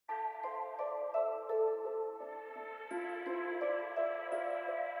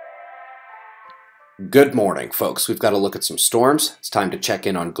Good morning, folks. We've got to look at some storms. It's time to check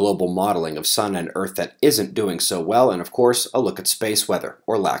in on global modeling of Sun and Earth that isn't doing so well, and of course, a look at space weather,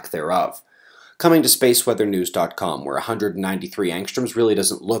 or lack thereof. Coming to spaceweathernews.com, where 193 angstroms really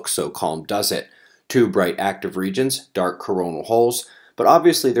doesn't look so calm, does it? Two bright active regions, dark coronal holes, but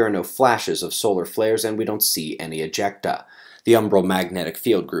obviously there are no flashes of solar flares and we don't see any ejecta. The umbral magnetic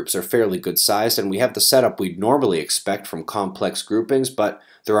field groups are fairly good sized, and we have the setup we'd normally expect from complex groupings, but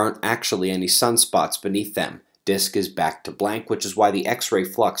there aren't actually any sunspots beneath them. Disk is back to blank, which is why the X-ray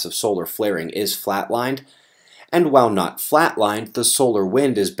flux of solar flaring is flatlined. And while not flatlined, the solar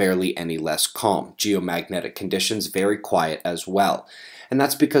wind is barely any less calm. Geomagnetic conditions very quiet as well. And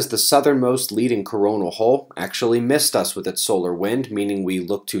that's because the southernmost leading coronal hole actually missed us with its solar wind, meaning we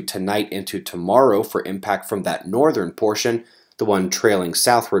look to tonight into tomorrow for impact from that northern portion, the one trailing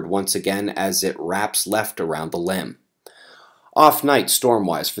southward once again as it wraps left around the limb. Off night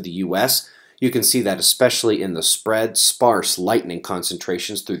storm-wise for the U.S., you can see that especially in the spread, sparse lightning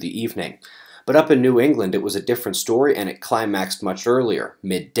concentrations through the evening. But up in New England it was a different story, and it climaxed much earlier,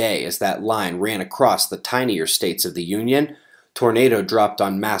 midday, as that line ran across the tinier states of the Union. Tornado dropped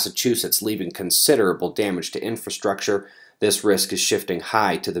on Massachusetts, leaving considerable damage to infrastructure. This risk is shifting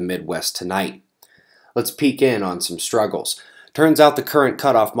high to the Midwest tonight. Let's peek in on some struggles. Turns out the current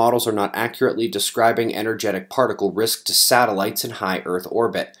cutoff models are not accurately describing energetic particle risk to satellites in high Earth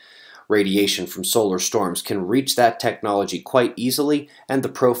orbit. Radiation from solar storms can reach that technology quite easily, and the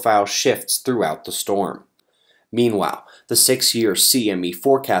profile shifts throughout the storm. Meanwhile, the 6-year CME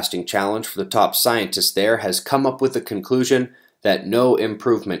forecasting challenge for the top scientists there has come up with the conclusion that no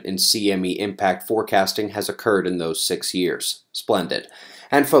improvement in CME impact forecasting has occurred in those 6 years. Splendid.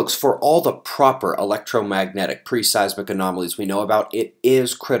 And folks, for all the proper electromagnetic pre-seismic anomalies we know about, it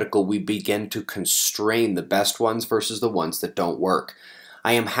is critical we begin to constrain the best ones versus the ones that don't work.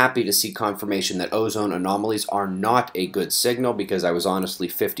 I am happy to see confirmation that ozone anomalies are not a good signal, because I was honestly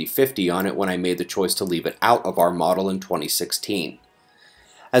 50-50 on it when I made the choice to leave it out of our model in 2016.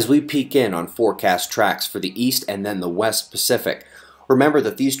 As we peek in on forecast tracks for the East and then the West Pacific, remember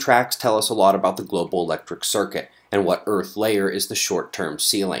that these tracks tell us a lot about the global electric circuit and what Earth layer is the short-term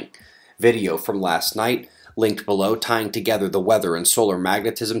ceiling. Video from last night, linked below, tying together the weather and solar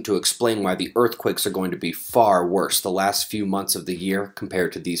magnetism to explain why the earthquakes are going to be far worse the last few months of the year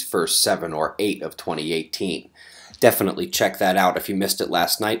compared to these first 7 or 8 of 2018. Definitely check that out if you missed it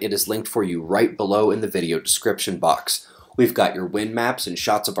last night. It is linked for you right below in the video description box. We've got your wind maps and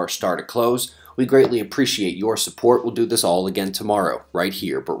shots of our star to close. We greatly appreciate your support. We'll do this all again tomorrow, right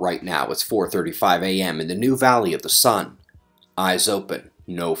here, but right now it's 4:35 a.m. in the new Valley of the Sun. Eyes open,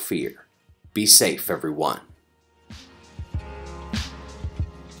 no fear. Be safe, everyone.